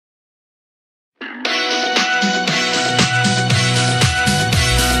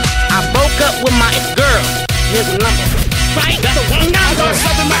with my girl. Here's a number. Right? That's the one number. I got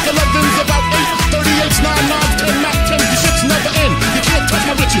 7 Mac 11s, about 8 38s, 9 9s, 10 Mac 10s. You shits never end. You can't touch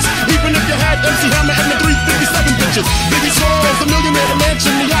my riches. Even if you had MC Hammer and the 357 bitches. Biggie Smalls, the millionaire, the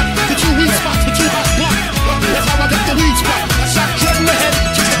mansion, the yacht, the 2 weed spots, the 2 hot block. That's how I got the weed spot. I shot Dread in the head,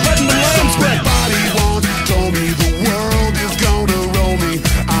 kick the bread in the leg. Somebody once told me the world is gonna roll me.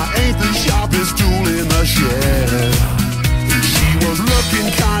 I ain't the sharpest tool in the shed. She was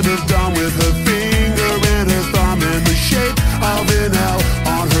looking kind of dumb with her finger and her thumb in the shape of an L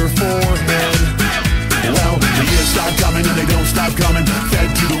on her forehead. Well, the years start coming and they don't stop coming. Fed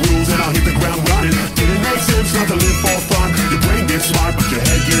to the rules and I'll hit the ground running. Didn't make sense not to live for fun. Your brain gets smart but your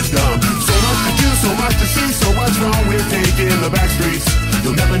head gets dumb. So much to do, so much to see, so what's wrong with taking the back streets?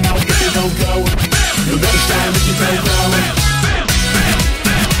 You'll never know if you don't go. You'll never shine if you don't go.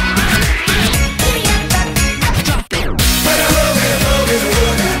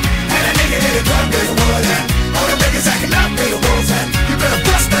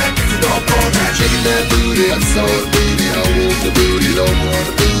 That booty, I saw the booty, I want the booty, don't want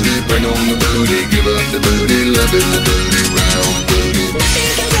the booty, bring on the booty, give up the booty, loving the booty, round booty.